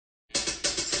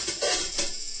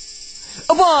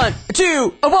A 1, a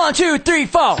 2, a 1, 2, 3,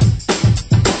 4.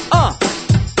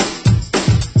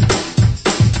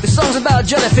 The song's about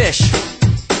jellyfish,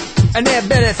 and they're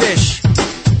better fish.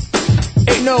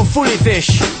 Ain't no fully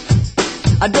fish,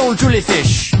 I don't truly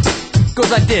fish.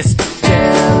 Goes like this.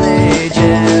 Jelly,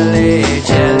 jelly,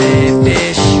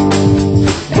 jellyfish.